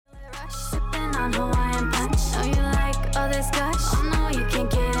on Hawaiian Punch. Know you like all this gush. Oh no, you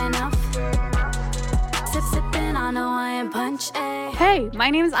can't get enough. Sipping on Hawaiian Punch. Hey, my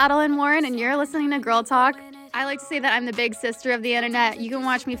name is Adeline Warren, and you're listening to Girl Talk. I like to say that I'm the big sister of the internet. You can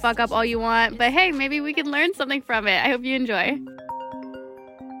watch me fuck up all you want, but hey, maybe we can learn something from it. I hope you enjoy.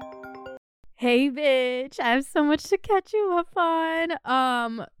 Hey, bitch. I have so much to catch you up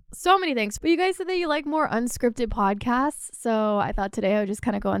on. So many things. But you guys said that you like more unscripted podcasts, so I thought today I would just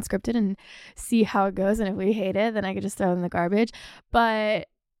kind of go unscripted and see how it goes, and if we hate it, then I could just throw it in the garbage. But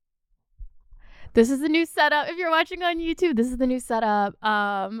this is the new setup. If you're watching on YouTube, this is the new setup.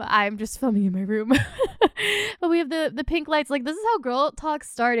 I'm just filming in my room. But we have the pink lights. Like, this is how Girl Talk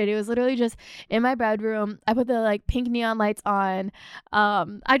started. It was literally just in my bedroom. I put the like pink neon lights on.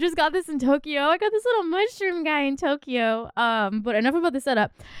 I just got this in Tokyo. I got this little mushroom guy in Tokyo. But enough about the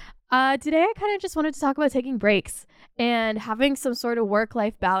setup. Today I kind of just wanted to talk about taking breaks and having some sort of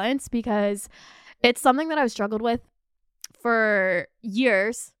work-life balance, because it's something that I've struggled with for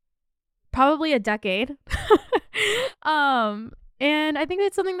years. Probably a decade. And I think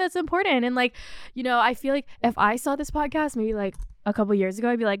it's something that's important. And like, you know, I feel like if I saw this podcast maybe like a couple years ago,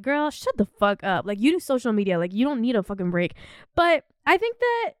 I'd be like, girl, shut the fuck up. Like, you do social media. Like, you don't need a fucking break. But I think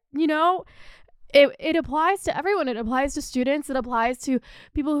that, you know, it applies to everyone. It applies to students. It applies to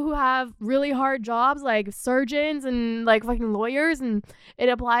people who have really hard jobs like surgeons and like fucking lawyers. And it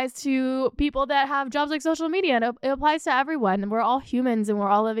applies to people that have jobs like social media. And it applies to everyone. And we're all humans, and we're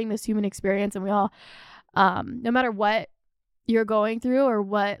all living this human experience. And we all, no matter what you're going through or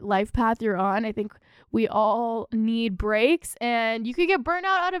what life path you're on, I think we all need breaks. And you could get burnt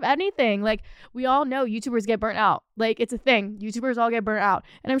out of anything. Like, we all know YouTubers get burnt out. Like, it's a thing. YouTubers all get burnt out.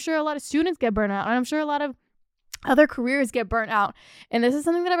 And I'm sure a lot of students get burnt out. And I'm sure a lot of other careers get burnt out. And this is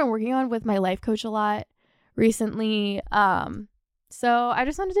something that I've been working on with my life coach a lot recently. So I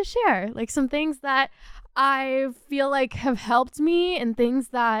just wanted to share like some things that I feel like have helped me and things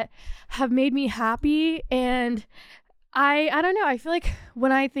that have made me happy. And I don't know. I feel like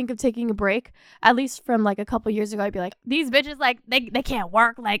when I think of taking a break, at least from like a couple years ago, I'd be like, these bitches, like, they can't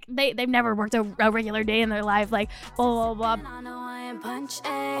work. Like, they've never worked a regular day in their life. Like, blah, blah, blah.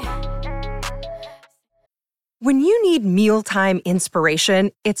 When you need mealtime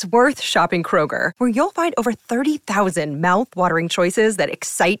inspiration, it's worth shopping Kroger, where you'll find over 30,000 mouth-watering choices that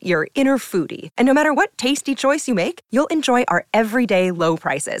excite your inner foodie. And no matter what tasty choice you make, you'll enjoy our everyday low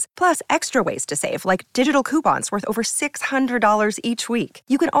prices, plus extra ways to save, like digital coupons worth over $600 each week.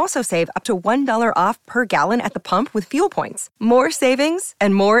 You can also save up to $1 off per gallon at the pump with fuel points. More savings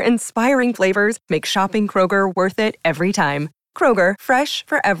and more inspiring flavors make shopping Kroger worth it every time. Kroger, fresh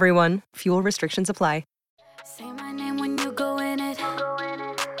for everyone. Fuel restrictions apply. Say my name when you go in it.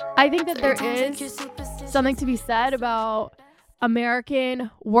 I think that there is something to be said about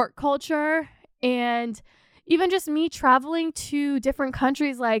American work culture, and even just me traveling to different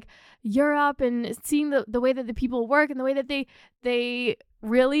countries like Europe and seeing the way that the people work and the way that they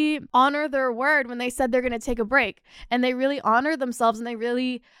really honor their word when they said they're going to take a break, and they really honor themselves, and they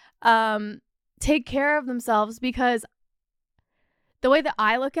really take care of themselves. Because the way that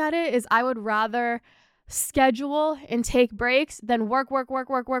I look at it is, I would rather schedule and take breaks than work,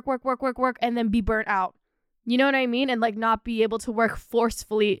 and then be burnt out. You know what I mean? And like not be able to work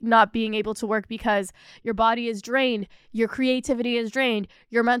forcefully, not being able to work because your body is drained, your creativity is drained,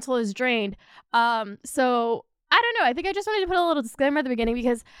 your mental is drained. So I don't know. I think I just wanted to put a little disclaimer at the beginning,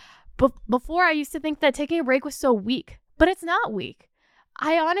 because before I used to think that taking a break was so weak, but it's not weak.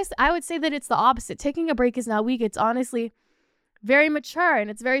 I would say that it's the opposite. Taking a break is not weak. It's honestly very mature, and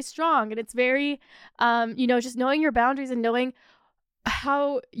it's very strong, and it's very, just knowing your boundaries and knowing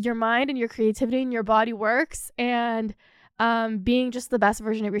how your mind and your creativity and your body works, and being just the best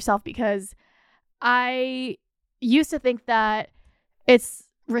version of yourself. Because I used to think that it's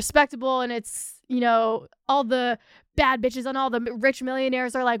respectable, and it's, all the bad bitches and all the rich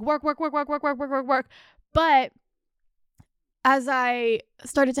millionaires are like work. But as I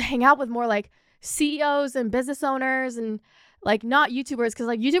started to hang out with more like CEOs and business owners, and like not YouTubers, because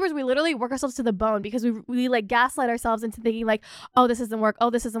like YouTubers, we literally work ourselves to the bone, because we like gaslight ourselves into thinking like, oh, this isn't work, oh,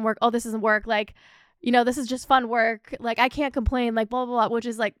 this isn't work, oh, this isn't work, like, this is just fun work, like I can't complain, like blah blah blah, which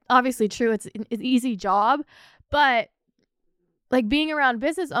is like obviously true. It's an easy job, but like being around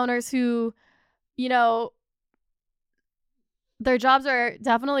business owners who, their jobs are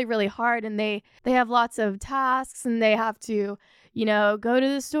definitely really hard, and they have lots of tasks, and they have to go to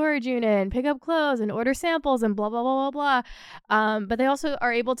the storage unit and pick up clothes and order samples and blah, blah, blah, blah, blah. But they also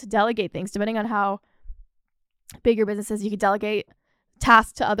are able to delegate things. Depending on how big your business is, you can delegate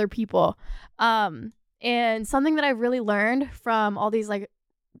tasks to other people. And something that I've really learned from all these like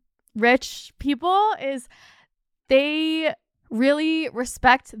rich people is they really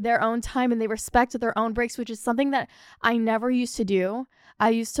respect their own time and they respect their own breaks, which is something that I never used to do. I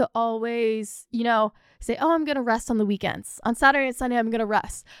used to always, say, oh, I'm going to rest on the weekends. On Saturday and Sunday, I'm going to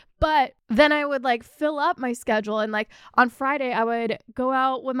rest. But then I would like fill up my schedule. And like on Friday, I would go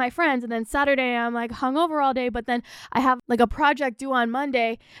out with my friends. And then Saturday, I'm like hungover all day. But then I have like a project due on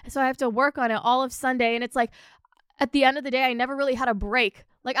Monday. So I have to work on it all of Sunday. And it's like at the end of the day, I never really had a break.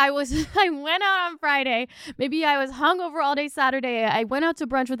 Like I went out on Friday. Maybe I was hungover all day Saturday. I went out to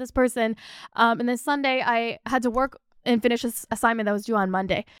brunch with this person. And then Sunday, I had to work and finish this assignment that was due on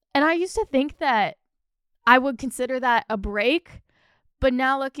Monday. And I used to think that I would consider that a break, but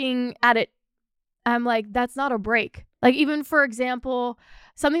now looking at it, I'm like, that's not a break. Like even for example,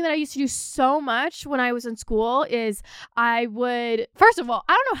 something that I used to do so much when I was in school is I would, first of all,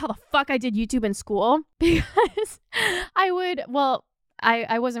 I don't know how the fuck I did YouTube in school because I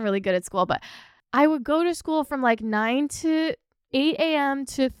wasn't really good at school, but I would go to school from like 9 to 8 a.m.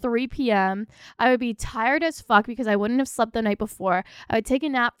 to 3 p.m. I would be tired as fuck because I wouldn't have slept the night before. I would take a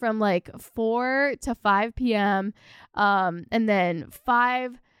nap from like 4 to 5 p.m. And then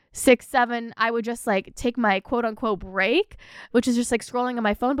 5, 6, 7, I would just like take my quote unquote break, which is just like scrolling on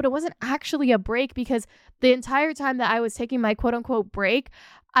my phone. But it wasn't actually a break because the entire time that I was taking my quote unquote break,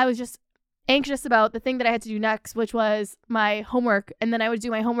 I was just anxious about the thing that I had to do next, which was my homework. And then I would do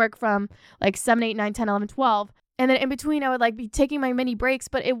my homework from like 7, 8, 9, 10, 11, 12. And then in between, I would like be taking my mini breaks,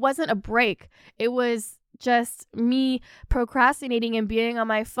 but it wasn't a break. It was just me procrastinating and being on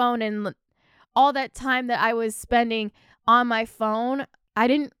my phone. And all that time that I was spending on my phone, I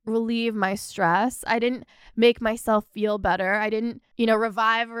didn't relieve my stress. I didn't make myself feel better. I didn't,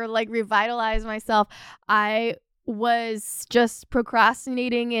 revive or like revitalize myself. I was just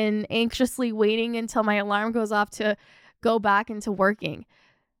procrastinating and anxiously waiting until my alarm goes off to go back into working.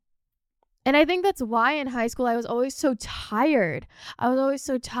 And I think that's why in high school I was always so tired. I was always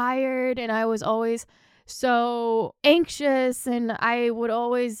so tired and I was always so anxious and I would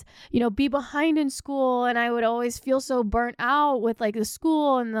always, be behind in school and I would always feel so burnt out with like the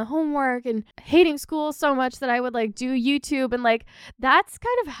school and the homework and hating school so much that I would like do YouTube. And like that's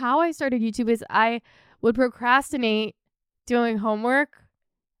kind of how I started YouTube is I would procrastinate doing homework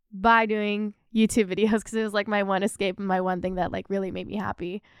by doing YouTube videos because it was like my one escape and my one thing that like really made me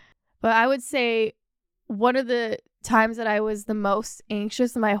happy. But I would say one of the times that I was the most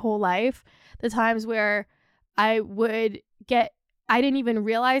anxious in my whole life, the times where I didn't even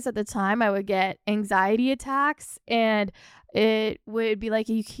realize at the time I would get anxiety attacks and it would be like,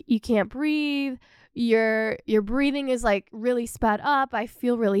 you can't breathe. Your breathing is like really sped up. I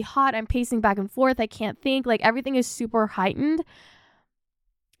feel really hot. I'm pacing back and forth. I can't think. Like everything is super heightened.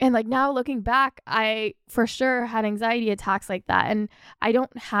 And like now looking back, I for sure had anxiety attacks like that. And I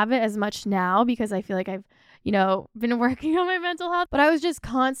don't have it as much now because I feel like I've, been working on my mental health. But I was just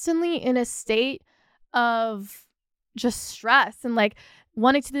constantly in a state of just stress and like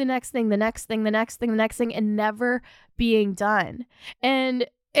wanting to do the next thing, the next thing, the next thing, the next thing, and never being done. And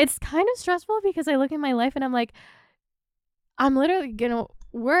it's kind of stressful because I look at my life and I'm like, I'm literally going to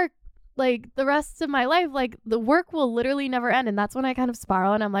work like the rest of my life, like the work will literally never end. And that's when I kind of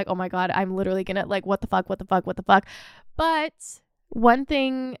spiral and I'm like, oh my God, I'm literally gonna like, what the fuck. But one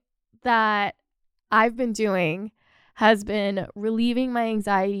thing that I've been doing has been relieving my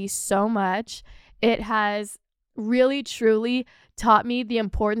anxiety so much. It has really, truly taught me the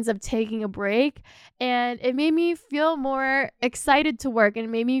importance of taking a break, and it made me feel more excited to work, and it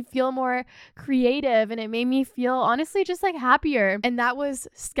made me feel more creative, and it made me feel honestly just like happier. And that was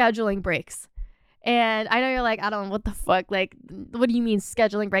scheduling breaks. And I know you're like, I don't know what the fuck, like what do you mean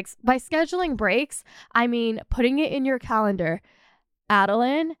scheduling breaks? By scheduling breaks, I mean putting it in your calendar.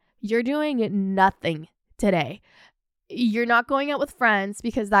 Adeline, you're doing nothing today. You're not going out with friends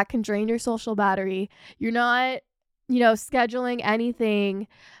because that can drain your social battery. You're not scheduling anything.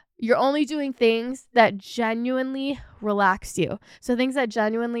 You're only doing things that genuinely relax you. So things that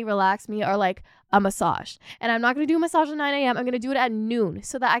genuinely relax me are like a massage. And I'm not going to do a massage at 9 a.m. I'm going to do it at noon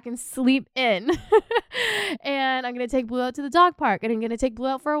so that I can sleep in. And I'm going to take Blue out to the dog park and I'm going to take Blue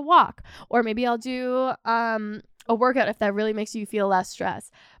out for a walk. Or maybe I'll do a workout if that really makes you feel less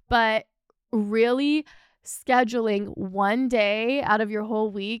stressed. But really scheduling one day out of your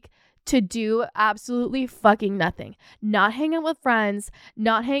whole week to do absolutely fucking nothing. Not hang out with friends,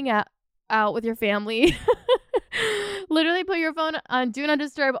 not hang out with your family. Literally put your phone on do not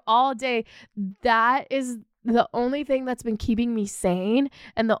disturb all day. That is the only thing that's been keeping me sane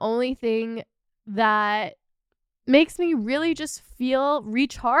and the only thing that makes me really just feel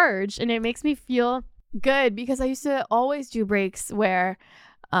recharged, and it makes me feel good because I used to always do breaks where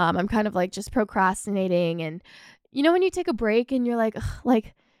I'm kind of like just procrastinating. And you know, when you take a break and you're like,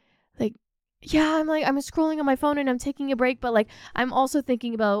 yeah, I'm scrolling on my phone and I'm taking a break, but like I'm also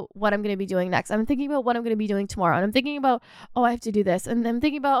thinking about what I'm going to be doing next. I'm thinking about what I'm going to be doing tomorrow. And I'm thinking about, oh, I have to do this. And I'm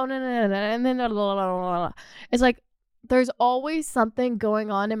thinking about, oh, no, and then it's like there's always something going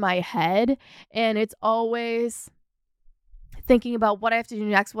on in my head, and it's always thinking about what I have to do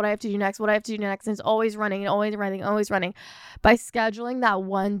next, what I have to do next, what I have to do next. And it's always running and always running, always running. By scheduling that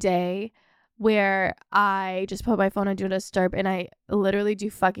one day where I just put my phone on Do Not Disturb and I literally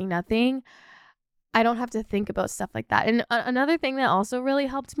do fucking nothing, I don't have to think about stuff like that. And another thing that also really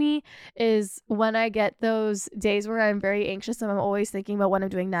helped me is when I get those days where I'm very anxious and I'm always thinking about what I'm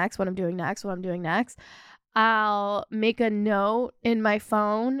doing next, what I'm doing next, what I'm doing next, I'll make a note in my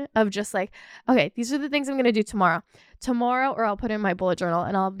phone of just like, okay, these are the things I'm going to do tomorrow, or I'll put in my bullet journal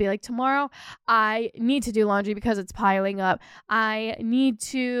and I'll be like, tomorrow I need to do laundry because it's piling up. I need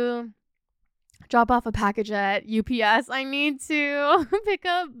to drop off a package at UPS. I need to pick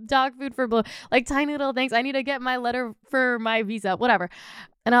up dog food for Blue, like tiny little things. I need to get my letter for my visa, whatever.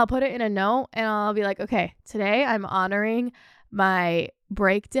 And I'll put it in a note and I'll be like, okay, today I'm honoring my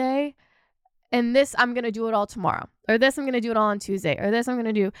break day, and this I'm going to do it all tomorrow, or this I'm going to do it all on Tuesday, or this I'm going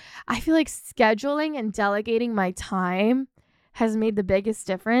to do. I feel like scheduling and delegating my time has made the biggest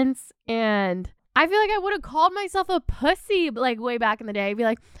difference. And I feel like I would have called myself a pussy like way back in the day. I'd be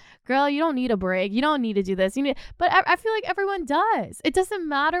like, girl, you don't need a break. You don't need to do this. But I feel like everyone does. It doesn't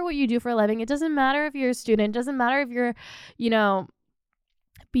matter what you do for a living. It doesn't matter if you're a student. It doesn't matter if you're,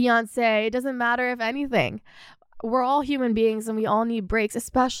 Beyonce. It doesn't matter if anything. We're all human beings and we all need breaks,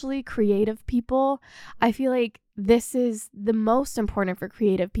 especially creative people. I feel like this is the most important for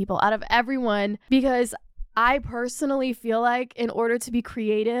creative people out of everyone, because I personally feel like in order to be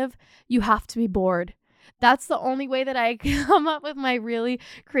creative, you have to be bored. That's the only way that I come up with my really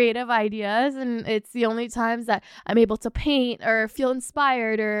creative ideas. And it's the only times that I'm able to paint or feel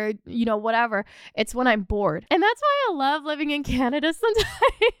inspired or, whatever. It's when I'm bored. And that's why I love living in Canada sometimes,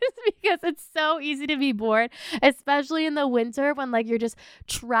 because it's so easy to be bored, especially in the winter when like you're just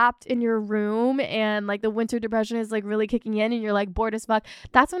trapped in your room and like the winter depression is like really kicking in and you're like bored as fuck.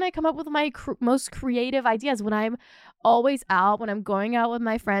 That's when I come up with my most creative ideas, when I'm always out, when I'm going out with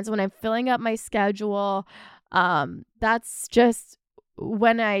my friends, when I'm filling up my schedule. That's just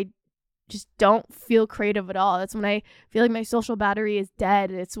when I just don't feel creative at all. That's when I feel like my social battery is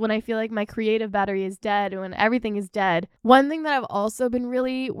dead. It's when I feel like my creative battery is dead, when everything is dead. One thing that I've also been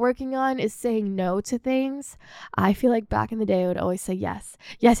really working on is saying no to things. I feel like back in the day I would always say yes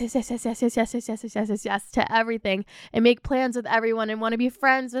to everything and make plans with everyone and want to be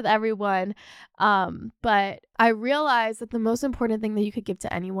friends with everyone. But I realized that the most important thing that you could give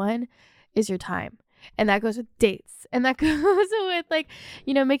to anyone is your time. And that goes with dates, and that goes with like,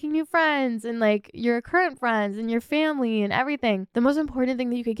 making new friends and like your current friends and your family and everything. The most important thing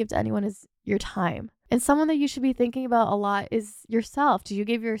that you could give to anyone is your time. And someone that you should be thinking about a lot is yourself. Do you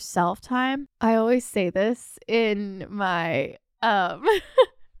give yourself time? I always say this in my my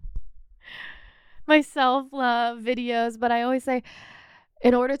self-love videos, but I always say,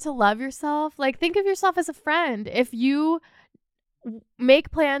 in order to love yourself, like think of yourself as a friend. If you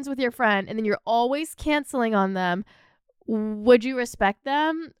make plans with your friend and then you're always canceling on them, would you respect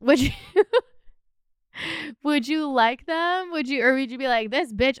them? Would you like them? Would you be like,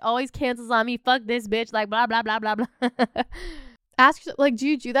 this bitch always cancels on me, fuck this bitch, like blah blah blah blah blah? Ask yourself, like, do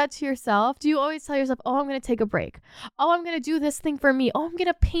you do that to yourself? Do you always tell yourself, oh, I'm going to take a break, oh, I'm going to do this thing for me, oh, I'm going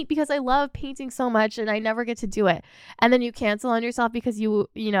to paint because I love painting so much and I never get to do it, and then you cancel on yourself because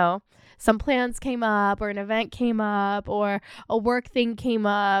some plans came up or an event came up or a work thing came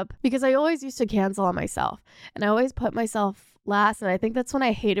up? Because I always used to cancel on myself and I always put myself last, and I think that's when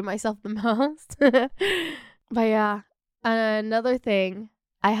I hated myself the most. But yeah, another thing,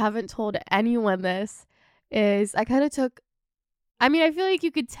 I haven't told anyone this, is I feel like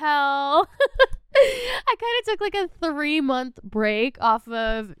you could tell I kind of took like a 3-month break off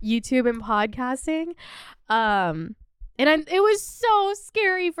of YouTube and podcasting. It was so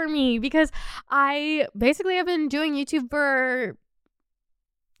scary for me because I basically have been doing YouTube for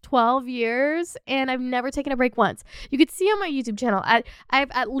 12 years and I've never taken a break once. You could see on my YouTube channel,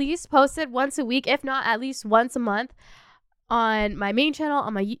 I've at least posted once a week, if not at least once a month, on my main channel,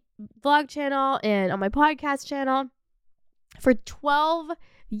 on my vlog channel, and on my podcast channel. For 12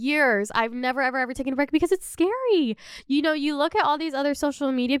 years, I've never, ever taken a break because it's scary. You look at all these other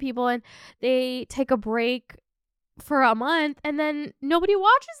social media people and they take a break for a month and then nobody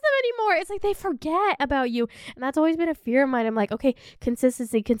watches them anymore. It's like they forget about you. And that's always been a fear of mine. I'm like, okay,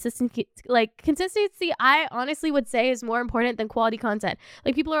 consistency. Like consistency, I honestly would say is more important than quality content.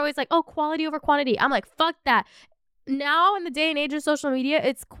 Like people are always like, oh, quality over quantity. I'm like, fuck that. Now in the day and age of social media,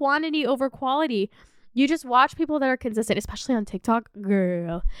 it's quantity over quality. You just watch people that are consistent, especially on TikTok.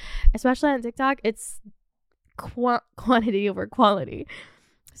 Girl, especially on TikTok, it's quantity over quality.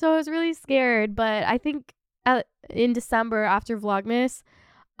 So I was really scared, but I think in December after Vlogmas,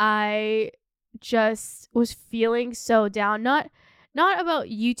 I just was feeling so down. Not about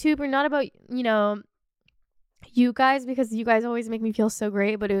YouTube or not about, you know, you guys, because you guys always make me feel so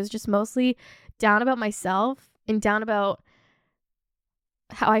great, but it was just mostly down about myself and down about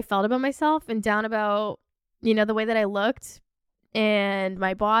how I felt about myself and down about, you know, the way that I looked and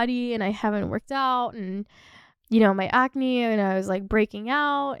my body, and I haven't worked out, and you know, my acne, and I was like breaking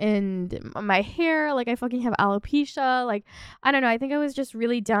out, and my hair, like I fucking have alopecia. Like, I don't know. I think I was just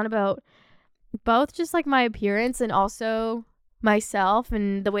really down about both just like my appearance and also myself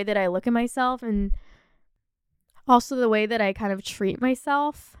and the way that I look at myself, and also the way that I kind of treat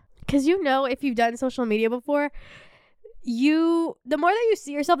myself. Because, you know, if you've done social media before, the more that you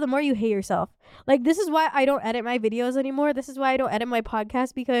see yourself, the more you hate yourself. Like, this is why I don't edit my videos anymore. This is why I don't edit my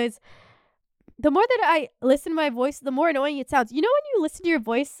podcast, because the more that I listen to my voice, the more annoying it sounds. You know when you listen to your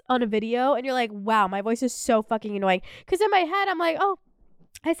voice on a video and you're like, wow, my voice is so fucking annoying. Because in my head, I'm like, oh,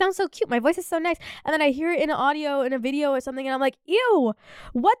 I sound so cute. My voice is so nice. And then I hear it in an audio, in a video or something, and I'm like, ew,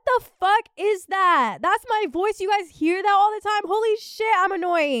 what the fuck is that? That's my voice. You guys hear that all the time? Holy shit, I'm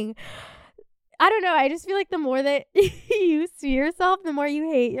annoying. I don't know. I just feel like the more that you see yourself, the more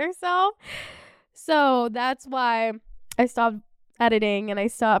you hate yourself. So that's why I stopped editing and I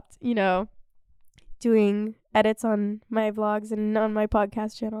stopped, you know, doing edits on my vlogs and on my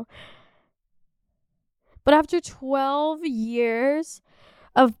podcast channel. But after 12 years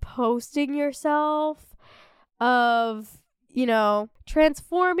of posting yourself, of, you know,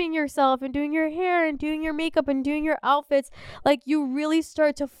 transforming yourself and doing your hair and doing your makeup and doing your outfits, like, you really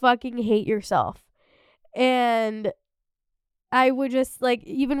start to fucking hate yourself. And I would just, like,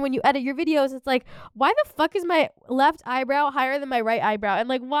 even when you edit your videos, it's like, why the fuck is my left eyebrow higher than my right eyebrow? And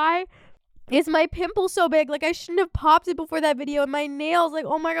like, why is my pimple so big? Like, I shouldn't have popped it before that video. And my nails, like,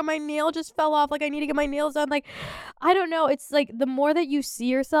 oh my god, my nail just fell off. Like, I need to get my nails done. Like, I don't know. It's like the more that you see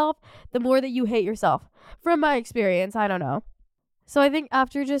yourself, the more that you hate yourself. From my experience, I don't know. So I think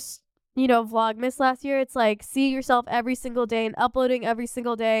after just, you know, Vlogmas last year, it's like, see yourself every single day and uploading every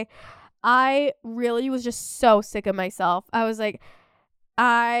single day. I really was just so sick of myself. I was like,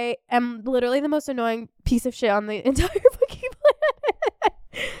 I am literally the most annoying piece of shit on the entire fucking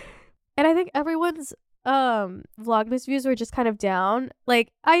planet. And I think everyone's Vlogmas views were just kind of down.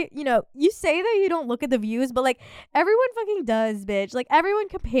 Like, you know, you say that you don't look at the views, but like, everyone fucking does, bitch. Like, everyone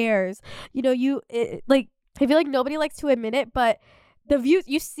compares. You know, like, I feel like nobody likes to admit it, but the views,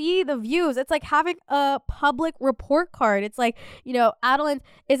 you see the views. It's like having a public report card. It's like, you know, Adeline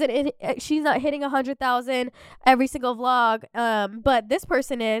she's not hitting 100,000 every single vlog, but this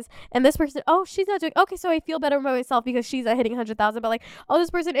person is, and this person, oh, she's not doing, okay, so I feel better about myself because she's not hitting 100,000, but like, oh,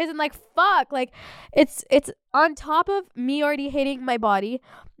 this person isn't. Like, fuck, like, it's on top of me already hating my body,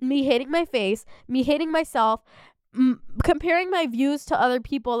 me hating my face, me hating myself, comparing my views to other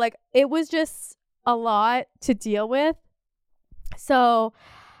people. Like, it was just a lot to deal with. So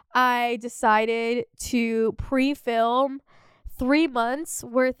I decided to pre-film 3 months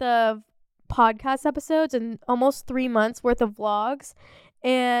worth of podcast episodes and almost 3 months worth of vlogs.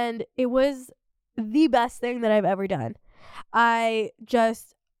 And it was the best thing that I've ever done. I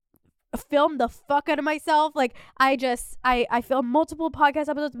just filmed the fuck out of myself. Like, I filmed multiple podcast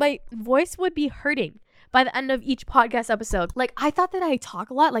episodes. My voice would be hurting by the end of each podcast episode. Like, I thought that I talk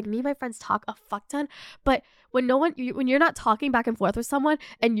a lot. Like, me and my friends talk a fuck ton. But when you're not talking back and forth with someone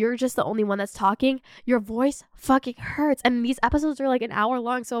and you're just the only one that's talking, your voice fucking hurts. And these episodes are like an hour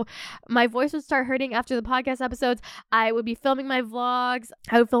long. So my voice would start hurting after the podcast episodes. I would be filming my vlogs.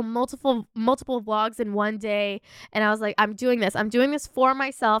 I would film multiple vlogs in one day. And I was like, I'm doing this for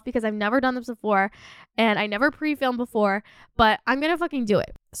myself because I've never done this before. And I never pre-filmed before, but I'm going to fucking do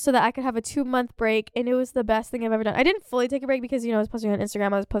it so that I could have a 2-month break. And it was the best thing I've ever done. I didn't fully take a break because, you know, I was posting on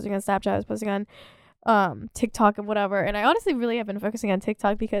Instagram, I was posting on Snapchat, I was posting on TikTok and whatever. And I honestly really have been focusing on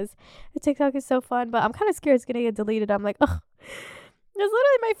TikTok because TikTok is so fun, but I'm kind of scared it's going to get deleted. I'm like, oh, it's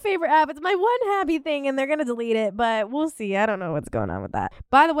literally my favorite app. It's my one happy thing and they're going to delete it, but we'll see. I don't know what's going on with that.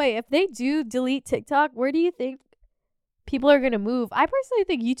 By the way, if they do delete TikTok, where do you think people are going to move? I personally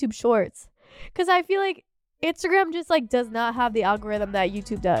think YouTube Shorts, because I feel like Instagram just like does not have the algorithm that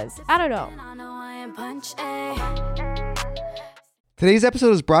YouTube does. I don't know. and punch, ayy. Today's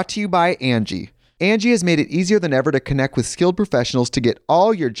episode is brought to you by Angie. Angie has made it easier than ever to connect with skilled professionals to get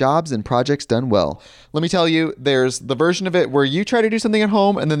all your jobs and projects done well. Let me tell you, there's the version of it where you try to do something at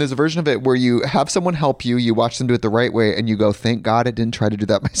home, and then there's a version of it where you have someone help you, you watch them do it the right way, and you go, thank God I didn't try to do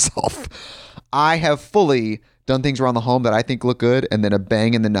that myself. I have fully done things around the home that I think look good, and then a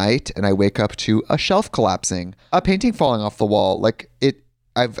bang in the night, and I wake up to a shelf collapsing, a painting falling off the wall.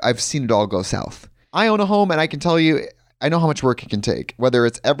 I've seen it all go south. I own a home, and I can tell you, I know how much work it can take. Whether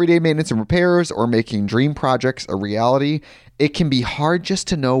it's everyday maintenance and repairs or making dream projects a reality, it can be hard just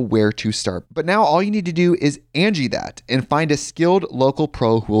to know where to start. But now all you need to do is Angie that and find a skilled local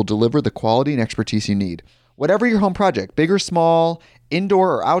pro who will deliver the quality and expertise you need. Whatever your home project, big or small,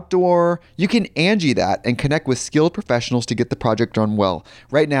 indoor or outdoor, you can Angie that and connect with skilled professionals to get the project done well.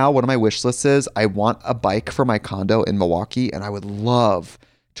 Right now, one of my wish lists is I want a bike for my condo in Milwaukee, and I would love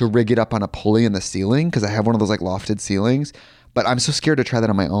to rig it up on a pulley in the ceiling because I have one of those like lofted ceilings, but I'm so scared to try that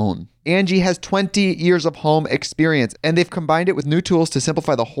on my own. Angie has 20 years of home experience, and they've combined it with new tools to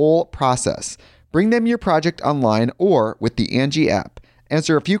simplify the whole process. Bring them your project online or with the Angie app.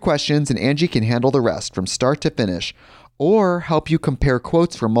 Answer a few questions and Angie can handle the rest from start to finish, or help you compare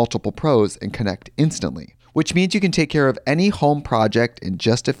quotes from multiple pros and connect instantly, which means you can take care of any home project in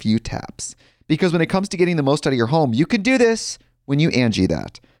just a few taps. Because when it comes to getting the most out of your home, you can do this when you Angie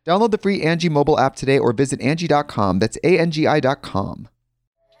that. Download the free Angie mobile app today or visit Angie.com. That's ANGI.com.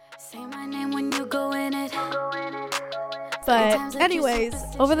 Say my name when you go in it. But anyways,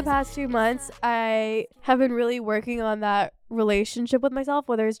 over the past 2 months, I have been really working on that relationship with myself,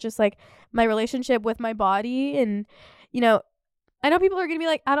 whether it's just like my relationship with my body. And, you know, I know people are going to be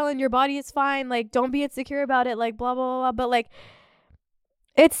like, Adeline, your body is fine. Like, don't be insecure about it. Like, blah, blah, blah. But like,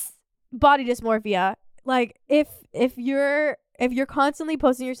 it's body dysmorphia. Like, if you're constantly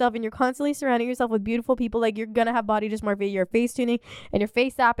posting yourself and you're constantly surrounding yourself with beautiful people, like, you're gonna have body dysmorphia. You're face tuning and you're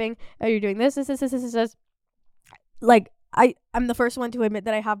face tapping and you're doing this. Like, I'm the first one to admit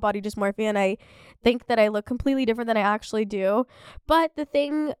that I have body dysmorphia, and I think that I look completely different than I actually do. But the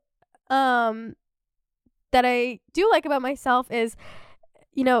thing that I do like about myself is,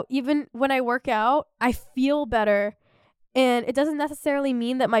 you know, even when I work out, I feel better. And it doesn't necessarily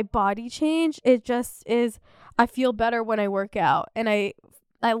mean that my body changed. It just is, I feel better when I work out. And I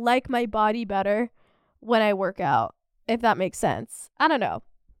like my body better when I work out, if that makes sense. I don't know.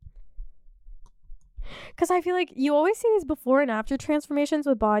 Because I feel like you always see these before and after transformations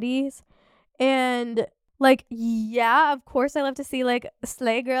with bodies. And like, yeah, of course I love to see like a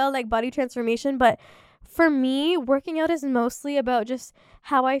slay girl, like body transformation. But for me, working out is mostly about just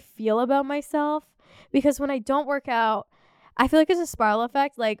how I feel about myself. Because when I don't work out, I feel like it's a spiral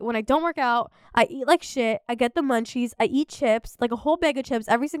effect. Like, when I don't work out, I eat like shit. I get the munchies. I eat chips, like a whole bag of chips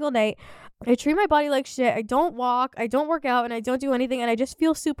every single night. I treat my body like shit. I don't walk. I don't work out. And I don't do anything. And I just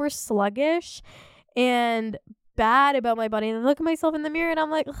feel super sluggish and bad about my body. And I look at myself in the mirror and I'm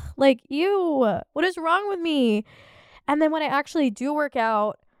like, ew, what is wrong with me? And then when I actually do work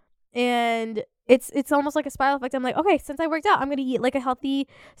out, and it's almost like a spiral effect. I'm like, okay, since I worked out, I'm going to eat like a healthy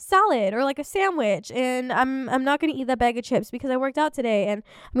salad or like a sandwich. And I'm not going to eat that bag of chips because I worked out today, and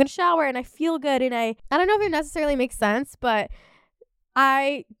I'm going to shower and I feel good. And I don't know if it necessarily makes sense, but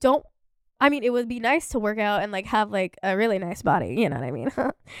it would be nice to work out and like have like a really nice body. You know what I mean?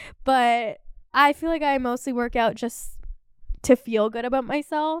 But I feel like I mostly work out just to feel good about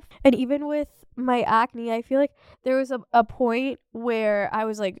myself. And even with my acne, I feel like there was a point where I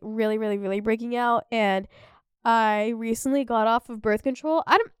was like really, really, really breaking out, and I recently got off of birth control.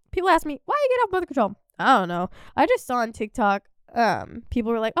 People ask me, why you get off birth control? I don't know. I just saw on TikTok,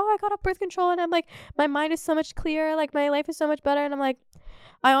 people were like, oh, I got off birth control, and I'm like, my mind is so much clearer, like my life is so much better. And I'm like,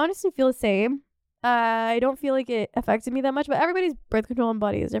 I honestly feel the same. I don't feel like it affected me that much, but everybody's birth control and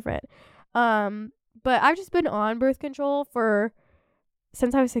body is different. But I've just been on birth control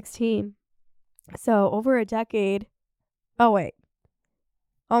since I was 16. So over a decade. Oh, wait.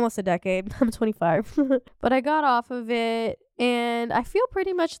 Almost a decade. I'm 25. But I got off of it and I feel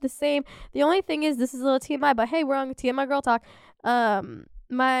pretty much the same. The only thing is, this is a little TMI, but hey, we're on TMI Girl Talk.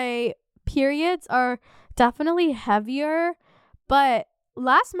 My periods are definitely heavier, but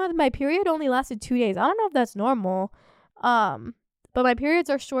last month my period only lasted 2 days. I don't know if that's normal. But my periods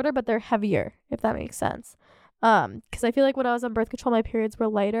are shorter, but they're heavier, if that makes sense. Because I feel like when I was on birth control, my periods were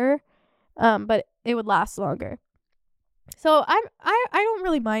lighter, but it would last longer. So I don't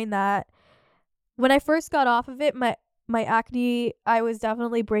really mind that. When I first got off of it, my acne, I was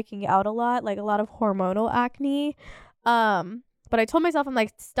definitely breaking out a lot, like a lot of hormonal acne. But I told myself, I'm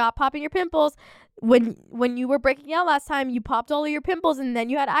like, stop popping your pimples, when you were breaking out last time, you popped all of your pimples and then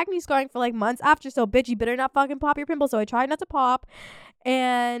you had acne scarring for like months after. So bitch, you better not fucking pop your pimples. So I tried not to pop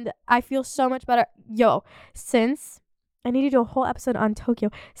and I feel so much better. Yo, since I need to do a whole episode on Tokyo.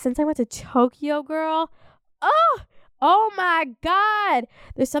 Since I went to Tokyo, girl, oh my God.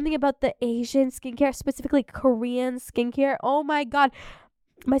 There's something about the Asian skincare, specifically Korean skincare. Oh my God.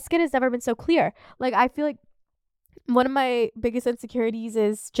 My skin has never been so clear. Like, I feel like one of my biggest insecurities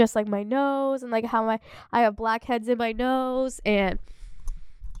is just like my nose and like how I have blackheads in my nose, and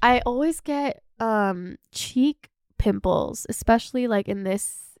I always get cheek pimples, especially like in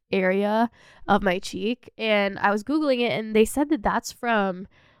this area of my cheek. And I was Googling it and they said that that's from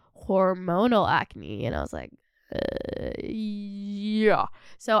hormonal acne, and I was like, yeah.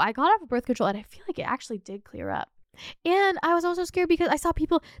 So I got off of birth control and I feel like it actually did clear up. And I was also scared because I saw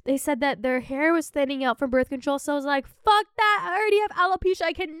people, they said that their hair was thinning out from birth control. So I was like, fuck that. I already have alopecia.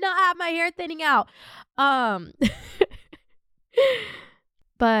 I cannot have my hair thinning out.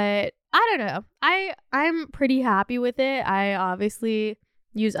 But I don't know. I'm pretty happy with it. I obviously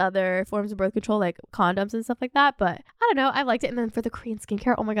use other forms of birth control like condoms and stuff like that. But I don't know. I liked it. And then for the Korean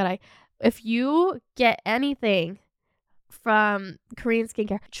skincare, oh my God. If you get anything from Korean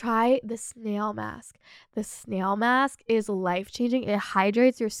skincare, try the snail mask. The snail mask is life-changing. It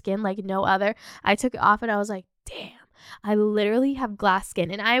hydrates your skin like no other. I took it off and I was like, damn, I literally have glass skin.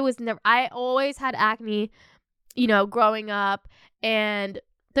 And I always had acne, growing up. And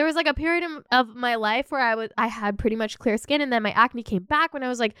there was like a period of my life where I had pretty much clear skin, and then my acne came back when I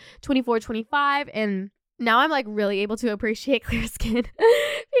was like 24, 25, and now I'm like really able to appreciate clear skin because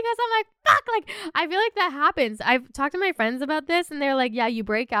I'm like, fuck, like I feel like that happens. I've talked to my friends about this and they're like, yeah, you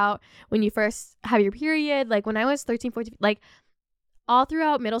break out when you first have your period. Like when I was 13, 14, like all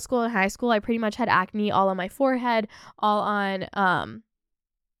throughout middle school and high school, I pretty much had acne all on my forehead, all on,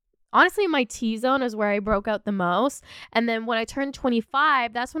 honestly, my T-zone is where I broke out the most. And then when I turned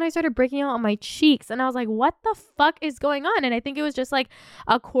 25, that's when I started breaking out on my cheeks. And I was like, what the fuck is going on? And I think it was just like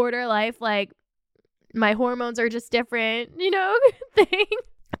a quarter life, like, my hormones are just different, thing.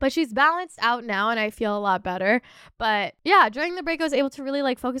 But she's balanced out now and I feel a lot better. But yeah, during the break, I was able to really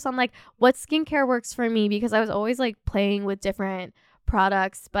like focus on like what skincare works for me, because I was always like playing with different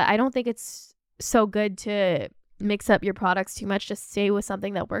products. But I don't think it's so good to mix up your products too much. Just stay with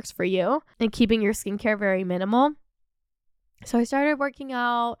something that works for you and keeping your skincare very minimal. So I started working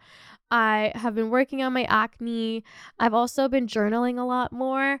out. I have been working on my acne. I've also been journaling a lot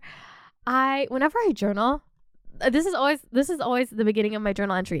more. Whenever I journal, this is always the beginning of my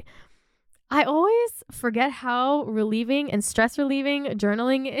journal entry. I always forget how relieving and stress relieving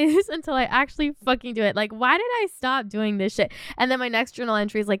journaling is until I actually fucking do it. Like, why did I stop doing this shit? And then my next journal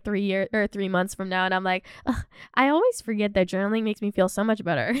entry is like 3 months from now. And I'm like, I always forget that journaling makes me feel so much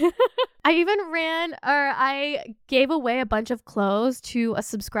better. I gave away a bunch of clothes to a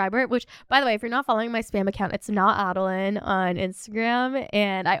subscriber, which, by the way, if you're not following my spam account, it's not Adeline on Instagram.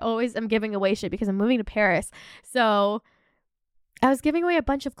 And I always am giving away shit because I'm moving to Paris. So I was giving away a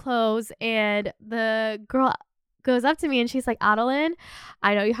bunch of clothes, and the girl goes up to me and she's like, Adeline,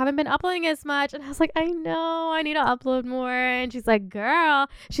 I know you haven't been uploading as much. And I was like, I know, I need to upload more. And she's like, girl,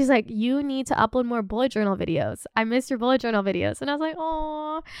 she's like, you need to upload more bullet journal videos. I miss your bullet journal videos. And I was like,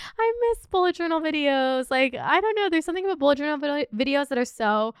 oh, I miss bullet journal videos. Like, I don't know. There's something about bullet journal videos that are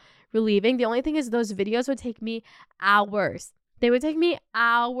so relieving. The only thing is those videos would take me hours. They would take me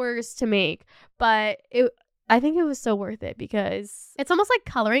hours to make, but I think it was so worth it because it's almost like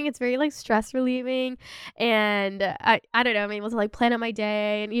coloring. It's very like stress relieving, and I don't know, I'm able to like plan out my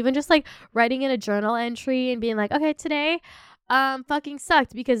day, and even just like writing in a journal entry and being like, okay, today fucking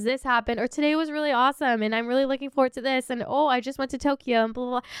sucked because this happened, or today was really awesome and I'm really looking forward to this, and oh, I just went to Tokyo and blah,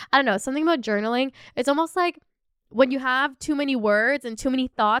 blah, blah. I don't know, something about journaling. It's almost like when you have too many words and too many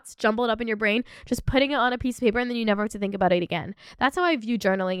thoughts jumbled up in your brain, just putting it on a piece of paper and then you never have to think about it again. That's how I view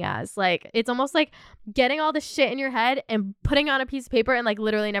journaling as. Like, it's almost like getting all the shit in your head and putting it on a piece of paper and like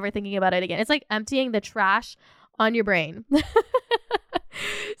literally never thinking about it again. It's like emptying the trash on your brain.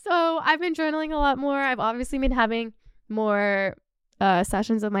 So I've been journaling a lot more. I've obviously been having more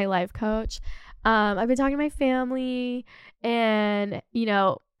sessions with my life coach. I've been talking to my family and,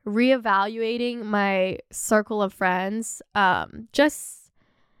 reevaluating my circle of friends, just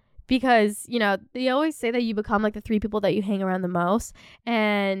because, they always say that you become like the 3 people that you hang around the most.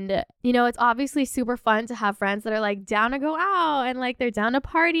 And, it's obviously super fun to have friends that are like down to go out and like they're down to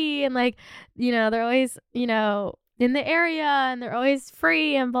party and like, they're always, in the area and they're always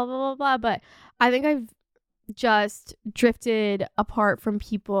free and blah, blah, blah, blah. But I think I've just drifted apart from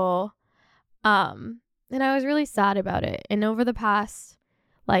people. And I was really sad about it. And over the past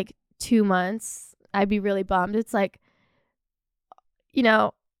like 2 months, I'd be really bummed. It's like, you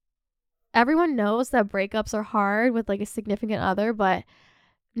know, everyone knows that breakups are hard with like a significant other, but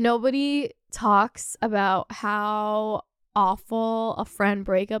nobody talks about how awful a friend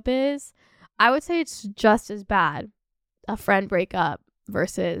breakup is. I would say it's just as bad, a friend breakup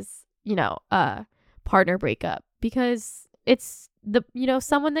versus, you know, a partner breakup, because it's the, you know,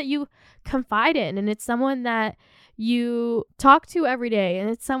 someone that you confide in, and it's someone that you talk to every day, and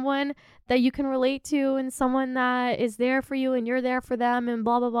it's someone that you can relate to, and someone that is there for you and you're there for them, and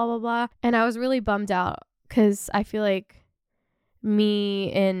blah, blah, blah, blah, blah. And I was really bummed out because I feel like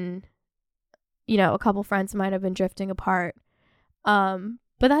me and, you know, a couple friends might have been drifting apart. But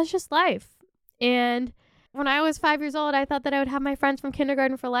that's just life. And when I was 5 years old, I thought that I would have my friends from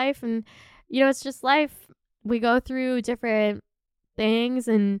kindergarten for life. And, you know, it's just life. We go through different things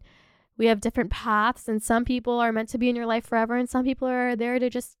and we have different paths. And some people are meant to be in your life forever. And some people are there to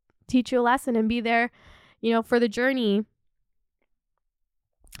just teach you a lesson and be there, you know, for the journey.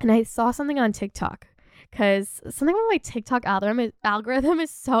 And I saw something on TikTok, because something about my TikTok algorithm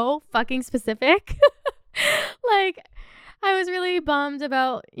is so fucking specific. Like, I was really bummed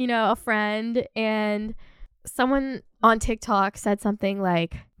about, you know, a friend, and someone on TikTok said something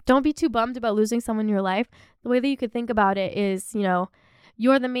like, don't be too bummed about losing someone in your life. The way that you could think about it is, you know,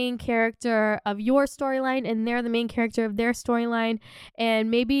 you're the main character of your storyline and they're the main character of their storyline.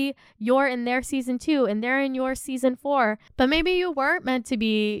 And maybe you're in their season 2 and they're in your season 4. But maybe you weren't meant to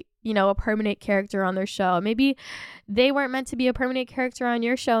be, you know, a permanent character on their show. Maybe they weren't meant to be a permanent character on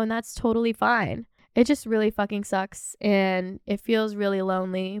your show, and that's totally fine. It just really fucking sucks and it feels really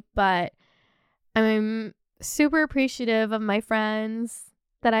lonely. But I'm super appreciative of my friends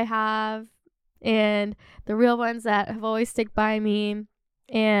that I have and the real ones that have always stick by me.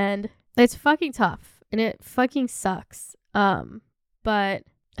 And it's fucking tough and it fucking sucks. But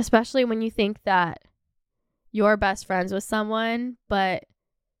especially when you think that you're best friends with someone, but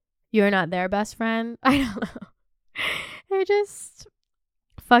you're not their best friend. I don't know. It just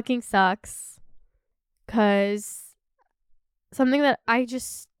fucking sucks. Because something that I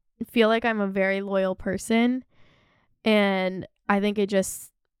just feel like I'm a very loyal person. And I think it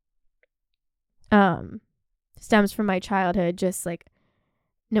just stems from my childhood. Just like,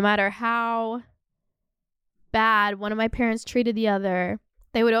 no matter how bad one of my parents treated the other,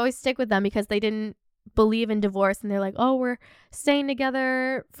 they would always stick with them because they didn't believe in divorce. And they're like, oh, we're staying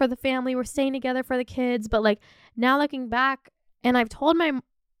together for the family. We're staying together for the kids. But like, now looking back, and I've told my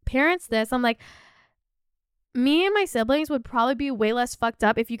parents this, I'm like, me and my siblings would probably be way less fucked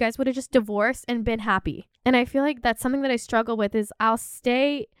up if you guys would have just divorced and been happy. And I feel like that's something that I struggle with, is I'll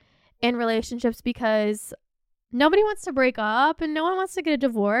stay in relationships because nobody wants to break up and no one wants to get a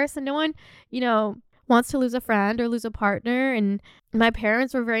divorce and no one, you know, wants to lose a friend or lose a partner. And my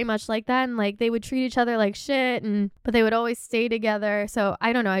parents were very much like that, and like they would treat each other like shit, but they would always stay together. So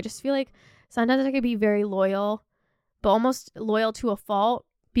I don't know. I just feel like sometimes I could be very loyal, but almost loyal to a fault,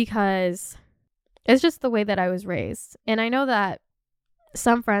 because it's just the way that I was raised. And I know that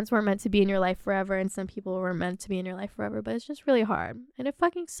some friends weren't meant to be in your life forever and some people were meant to be in your life forever, but it's just really hard and it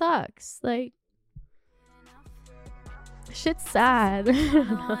fucking sucks. Like, shit's sad. So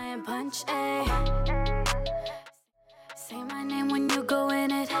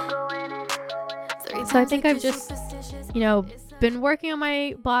I think I've just, you know, been working on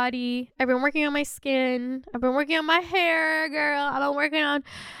my body. I've been working on my skin. I've been working on my hair, girl. I've been working on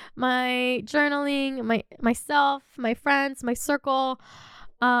my journaling, myself, my friends, my circle.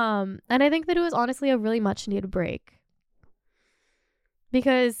 And I think that it was honestly a really much needed break.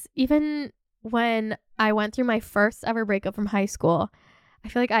 Because even when I went through my first ever breakup from high school, I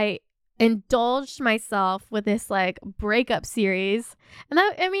feel like I indulged myself with this like breakup series. And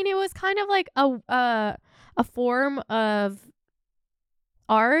that, I mean, it was kind of like a form of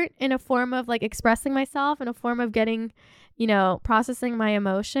art, in a form of like expressing myself, in a form of getting, you know, processing my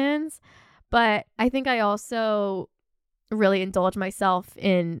emotions. But I think I also really indulge myself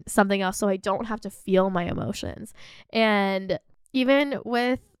in something else so I don't have to feel my emotions. And even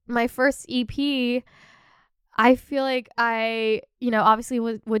with my first EP, I feel like I, you know, obviously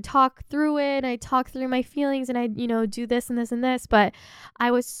would talk through it. I talk through my feelings and I, you know, do this and this and this. But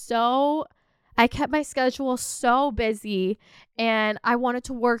I kept my schedule so busy and I wanted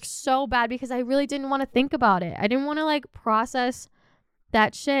to work so bad because I really didn't want to think about it. I didn't want to like process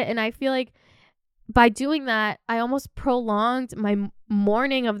that shit. And I feel like by doing that, I almost prolonged my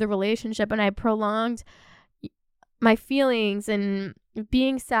mourning of the relationship, and I prolonged my feelings and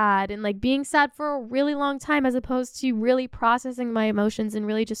being sad, and like being sad for a really long time, as opposed to really processing my emotions and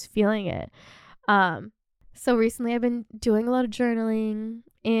really just feeling it. So recently I've been doing a lot of journaling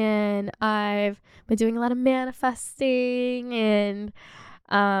and I've been doing a lot of manifesting and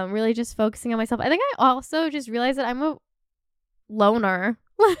really just focusing on myself. I think I also just realized that I'm a loner.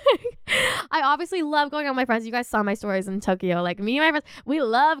 I obviously love going out with my friends. You guys saw my stories in Tokyo. Like, me and my friends, we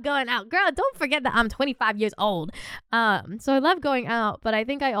love going out. Girl, don't forget that I'm 25 years old. So I love going out, but I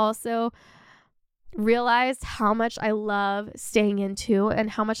think I also realized how much I love staying in too, and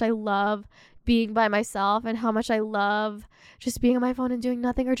how much I love being by myself, and how much I love just being on my phone and doing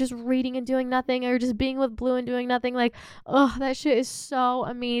nothing, or just reading and doing nothing, or just being with Blue and doing nothing. Like, oh, that shit is so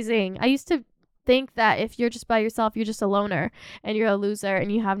amazing. I used to think that if you're just by yourself, you're just a loner and you're a loser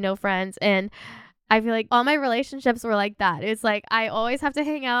and you have no friends. And I feel like all my relationships were like that. It's like I always have to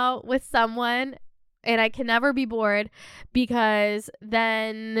hang out with someone, and I can never be bored, because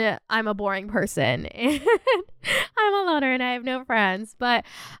then I'm a boring person and I'm a loner and I have no friends. But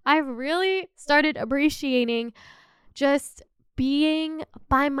I've really started appreciating just being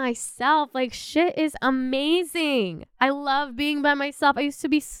by myself. Like, shit is amazing. I love being by myself. I used to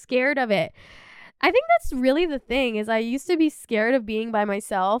be scared of it. I think that's really the thing, is I used to be scared of being by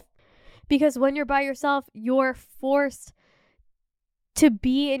myself, because when you're by yourself, you're forced to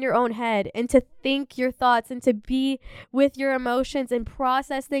be in your own head and to think your thoughts and to be with your emotions and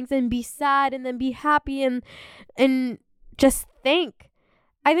process things and be sad and then be happy and just think.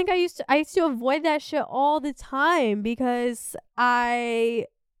 I think I used to avoid that shit all the time, because I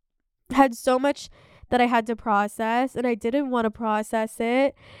had so much that I had to process and I didn't want to process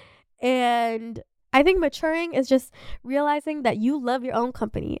it. And I think maturing is just realizing that you love your own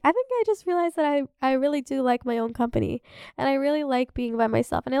company. I think I just realized that I really do like my own company, and I really like being by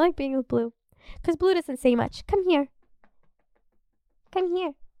myself, and I like being with Blue, because Blue doesn't say much. Come here. Come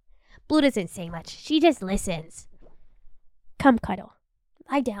here. Blue doesn't say much. She just listens. Come cuddle.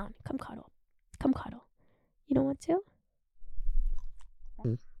 Lie down. Come cuddle. Come cuddle. You don't want to?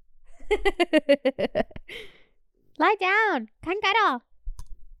 Lie down. Come cuddle.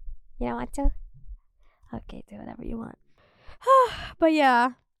 You don't want to? Okay, do whatever you want. But yeah,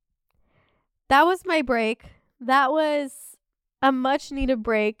 that was my break. That was a much needed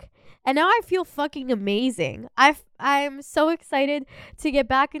break. And now I feel fucking amazing. I'm so excited to get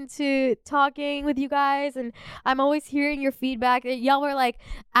back into talking with you guys, and I'm always hearing your feedback. Y'all were like,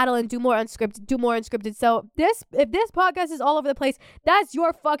 Adeline, do more unscripted. So if this podcast is all over the place, that's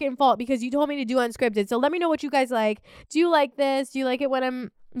your fucking fault, because you told me to do unscripted. So let me know what you guys like. Do you like this? Do you like it when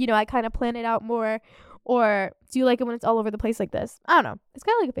I'm, I kind of plan it out more? Or do you like it when it's all over the place like this? I don't know. It's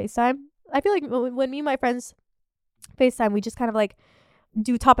kind of like a FaceTime. I feel like when me and my friends FaceTime, we just kind of like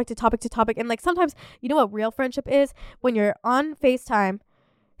do topic to topic to topic. And like sometimes, you know what real friendship is? When you're on FaceTime,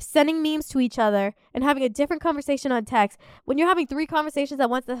 sending memes to each other and having a different conversation on text. When you're having 3 conversations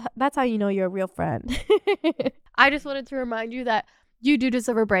at once, that's how you know you're a real friend. I just wanted to remind you that you do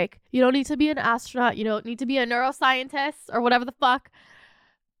deserve a break. You don't need to be an astronaut. You don't need to be a neuroscientist or whatever the fuck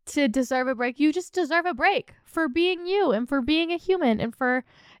to deserve a break. You just deserve a break for being you and for being a human and for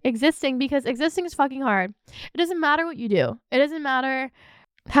existing, because existing is fucking hard. It doesn't matter what you do. It doesn't matter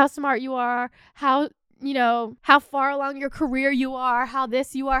how smart you are, how far along your career you are, how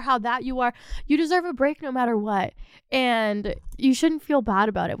this you are, how that you are. You deserve a break no matter what. And you shouldn't feel bad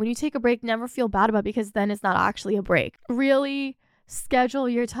about it. When you take a break, never feel bad about it, because then it's not actually a break. Really schedule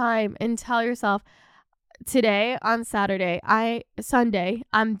your time and tell yourself, today on Sunday,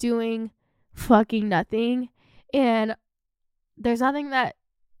 I'm doing fucking nothing, and there's nothing that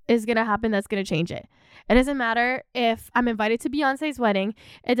is going to happen that's going to change it. It doesn't matter if I'm invited to Beyonce's wedding.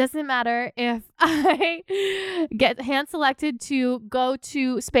 It doesn't matter if I get hand selected to go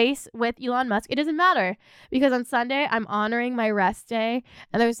to space with Elon Musk. It doesn't matter, because on Sunday, I'm honoring my rest day,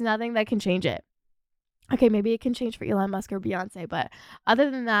 and there's nothing that can change it. Okay, maybe it can change for Elon Musk or Beyonce, but other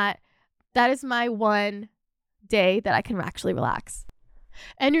than that, that is my one day that I can actually relax.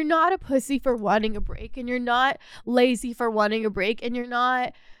 And you're not a pussy for wanting a break, and you're not lazy for wanting a break, and you're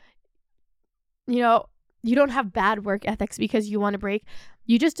not, you don't have bad work ethics because you want a break.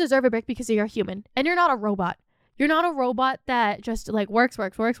 You just deserve a break because you're a human, and you're not a robot. You're not a robot that just like works,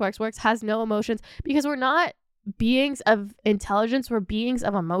 has no emotions, because we're not beings of intelligence. We're beings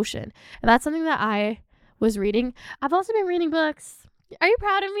of emotion. And that's something that I was reading. I've also been reading books. Are you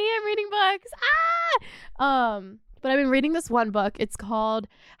proud of me? I'm reading books. But I've been reading this one book. It's called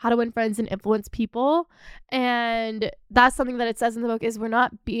How to Win Friends and Influence People. And that's something that it says in the book is we're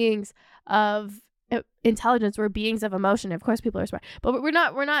not beings of intelligence. We're beings of emotion. Of course, people are smart, but we're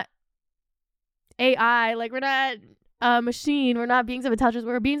not AI. Like, we're not a machine. We're not beings of intelligence.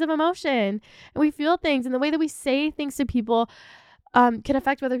 We're beings of emotion, and we feel things. And the way that we say things to people can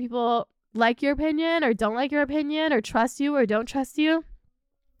affect whether people like your opinion or don't like your opinion, or trust you or don't trust you.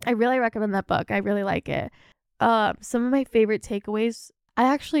 I really recommend that book. I really like it. Some of my favorite takeaways, I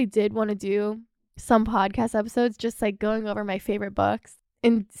actually did want to do some podcast episodes just like going over my favorite books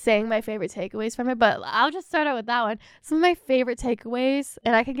and saying my favorite takeaways from it, but I'll just start out with that one. Some of my favorite takeaways,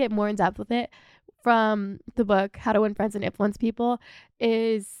 and I can get more in depth with it, from the book How to Win Friends and Influence People,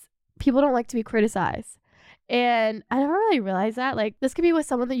 is people don't like to be criticized. And I never really realized that. Like, this could be with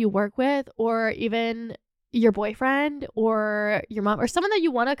someone that you work with, or even your boyfriend or your mom, or someone that you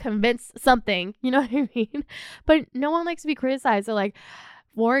want to convince something, you know what I mean? But no one likes to be criticized. So like,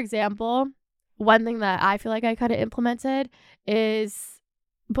 for example, one thing that I feel like I kind of implemented is,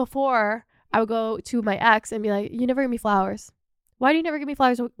 before, I would go to my ex and be like, you never give me flowers. Why do you never give me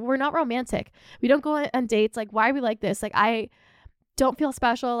flowers? We're not romantic. We don't go on dates. Like, why are we like this? Like, I don't feel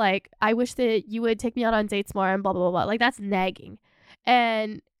special. Like, I wish that you would take me out on dates more and blah, blah, blah, blah. Like, that's nagging.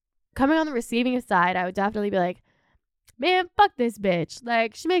 And coming on the receiving side, I would definitely be like, man, fuck this bitch.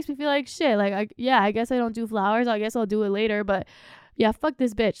 Like, she makes me feel like shit. Like, I guess I don't do flowers. I guess I'll do it later. But yeah, fuck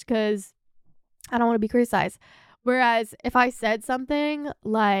this bitch, because I don't want to be criticized. Whereas if I said something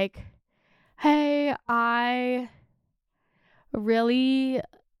like, hey, I really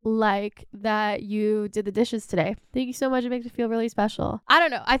like that you did the dishes today. Thank you so much. It makes me feel really special. I don't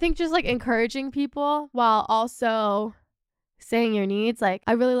know. I think just like encouraging people while also saying your needs. Like,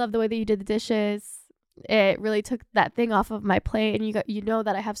 I really love the way that you did the dishes. It really took that thing off of my plate, and you know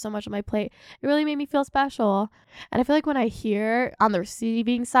that I have so much on my plate. It really made me feel special. And I feel like when I hear on the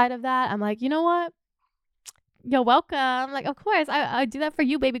receiving side of that, I'm like, you know what? You're welcome. Like, of course, I do that for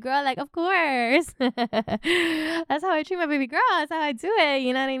you, baby girl. Like, of course. That's how I treat my baby girl. That's how I do it.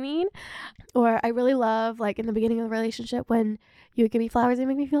 You know what I mean? Or I really love, like, in the beginning of the relationship, when you would give me flowers, it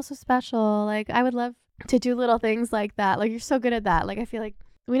make me feel so special. Like, I would love to do little things like that. Like, you're so good at that. Like, I feel like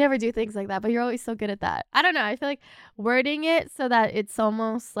we never do things like that, but you're always so good at that. I don't know. I feel like wording it so that it's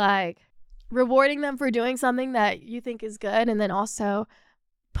almost like rewarding them for doing something that you think is good, and then also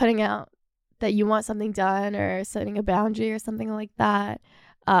putting out that you want something done, or setting a boundary or something like that.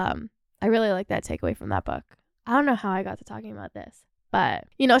 I really like that takeaway from that book. I don't know how I got to talking about this, but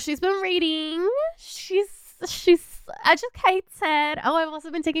you know, she's been reading. She's educated. Oh, I've also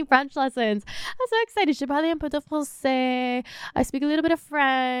been taking French lessons. I'm so excited. Je parle un peu de français. I speak a little bit of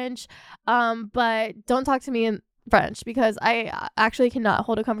French, but don't talk to me in French, because I actually cannot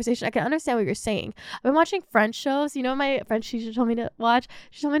hold a conversation. I can understand what you're saying. I've been watching French shows. You know, my French teacher told me to watch.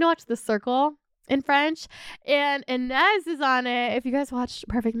 She told me to watch The Circle in French, and Inez is on it. If you guys watched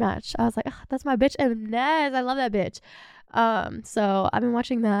Perfect Match, I was like, oh, that's my bitch Inez. I love that bitch. So I've been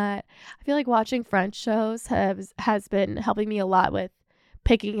watching that. I feel like watching French shows has been helping me a lot with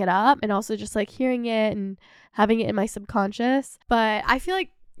picking it up, and also just like hearing it and having it in my subconscious. But I feel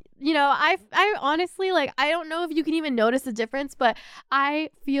like, you know, I honestly, like, I don't know if you can even notice the difference, but I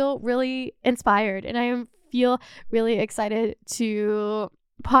feel really inspired, and I feel really excited to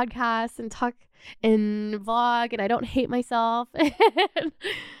podcast and talk and vlog, and I don't hate myself.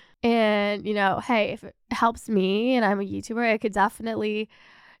 And, you know, hey, if it helps me and I'm a YouTuber, it could definitely,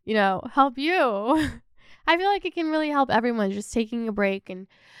 you know, help you. I feel like it can really help everyone, just taking a break. And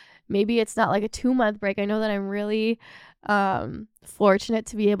maybe it's not like a 2-month break. I know that I'm really fortunate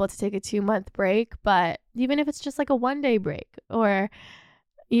to be able to take a 2-month break, but even if it's just like a 1-day break, or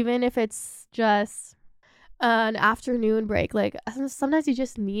even if it's just an afternoon break, like, sometimes you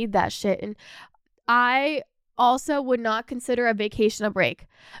just need that shit. And I also would not consider a vacation a break.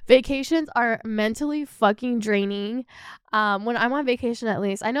 Vacations are mentally fucking draining. When I'm on vacation, at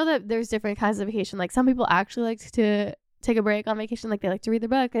least, I know that there's different kinds of vacation. Like, some people actually like to take a break on vacation. Like, they like to read their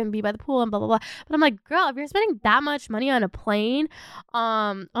book and be by the pool and blah, blah, blah. But I'm like, girl, if you're spending that much money on a plane,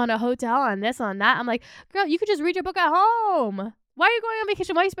 on a hotel, on this, on that, I'm like, girl, you could just read your book at home. Why are you going on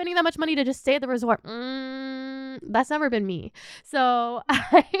vacation? Why are you spending that much money to just stay at the resort? That's never been me. So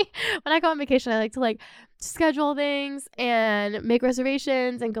when I go on vacation, I like to like schedule things and make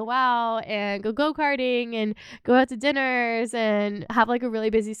reservations and go out and go go-karting and go out to dinners and have like a really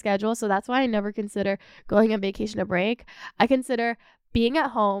busy schedule. So that's why I never consider going on vacation a break. I consider being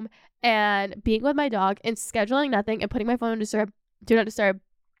at home and being with my dog and scheduling nothing and putting my phone on do not disturb.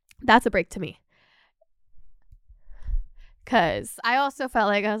 That's a break to me. Because I also felt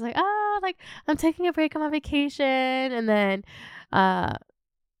like I was like, oh, like, I'm taking a break on my vacation. And then,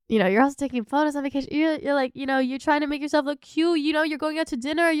 you know, you're also taking photos on vacation. You're like, you know, you're trying to make yourself look cute. You know, you're going out to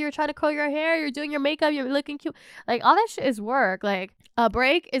dinner. You're trying to curl your hair. You're doing your makeup. You're looking cute. Like, all that shit is work. Like, a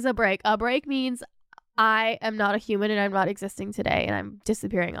break is a break. A break means I am not a human and I'm not existing today. And I'm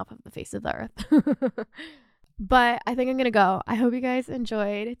disappearing off of the face of the earth. But I think I'm going to go. I hope you guys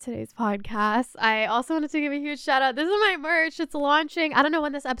enjoyed today's podcast. I also wanted to give a huge shout out. This is my merch. It's launching. I don't know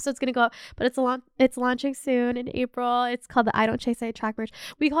when this episode's going to go up, but it's launching soon in April. It's called the I Don't Chase, I Attract merch.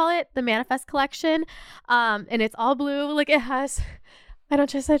 We call it the Manifest Collection. And it's all blue. Like, it has I Don't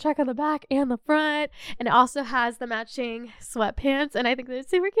Chase, I Attract on the back and the front. And it also has the matching sweatpants. And I think they're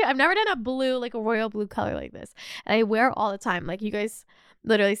super cute. I've never done a blue, like a royal blue color like this. And I wear it all the time. Like, you guys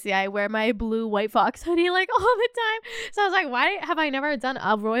literally see, I wear my blue White Fox hoodie like all the time. So I was like, why have I never done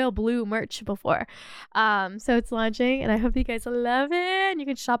a royal blue merch before? So it's launching and I hope you guys love it. And you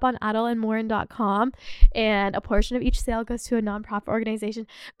can shop on adelandmorin.com, and a portion of each sale goes to a nonprofit organization.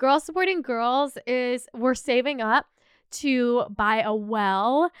 Girls Supporting Girls we're saving up to buy a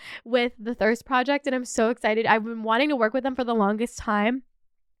well with the Thirst Project, and I'm so excited. I've been wanting to work with them for the longest time.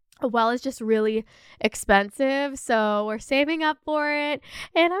 A well is just really expensive, so we're saving up for it,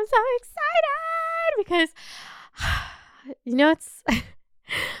 and I'm so excited because, it's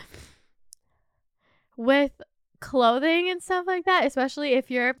with clothing and stuff like that, especially if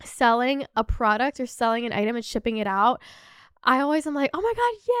you're selling a product or selling an item and shipping it out, I always am like, oh my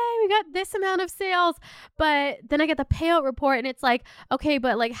God, yay, we got this amount of sales. But then I get the payout report and it's like, okay,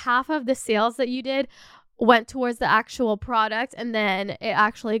 but like half of the sales that you did went towards the actual product, and then it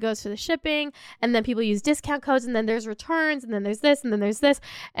actually goes for the shipping, and then people use discount codes, and then there's returns, and then there's this, and then there's this,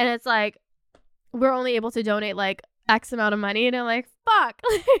 and it's like we're only able to donate like X amount of money, and I'm like, fuck,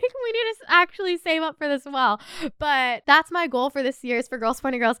 like we need to actually save up for this well. But that's my goal for this year, is for Girls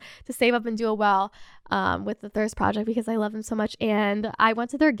Supporting Girls to save up and do a well with the Thirst Project, because I love them so much. And I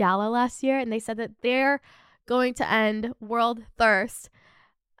went to their gala last year, and they said that they're going to end world thirst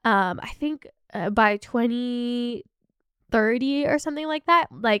I think by 2030 or something like that.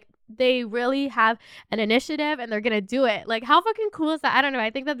 Like, they really have an initiative and they're gonna do it. Like, how fucking cool is that? I don't know.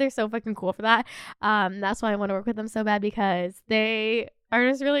 I think that they're so fucking cool for that. That's why I want to work with them so bad, because they are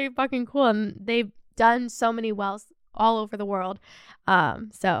just really fucking cool, and they've done so many wells all over the world.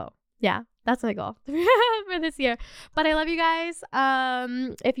 So yeah, that's my goal for this year. But I love you guys.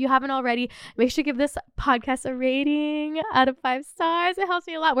 If you haven't already, make sure to give this podcast a rating out of 5 stars. It helps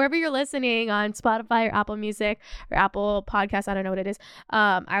me a lot. Wherever you're listening, on Spotify or Apple Music or Apple Podcasts, I don't know what it is.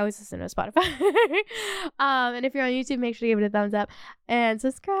 I always listen to Spotify. And if you're on YouTube, make sure to give it a thumbs up and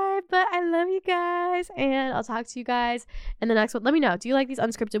subscribe. But I love you guys, and I'll talk to you guys in the next one. Let me know. Do you like these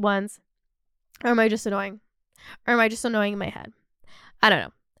unscripted ones? Or am I just annoying? Or am I just annoying in my head? I don't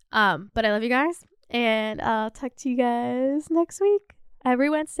know. But I love you guys, and I'll talk to you guys next week, every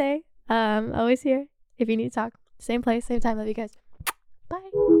Wednesday. Always here if you need to talk. Same place, same time. Love you guys. Bye.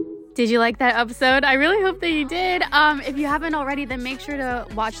 Did you like that episode? I really hope that you did. If you haven't already, then make sure to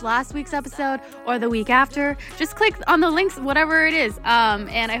watch last week's episode or the week after. Just click on the links, whatever it is.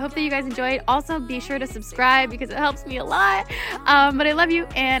 And I hope that you guys enjoyed. Also, be sure to subscribe because it helps me a lot. But I love you,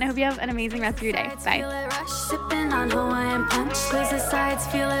 and I hope you have an amazing rest of your day. Bye. Sipping on Hawaiian punch. Squeeze the sides,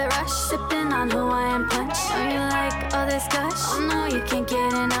 feel it rush. Sipping on Hawaiian punch. Know you like all this gush? Oh no, you can't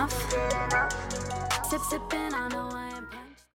get enough. Sipping on Hawaiian.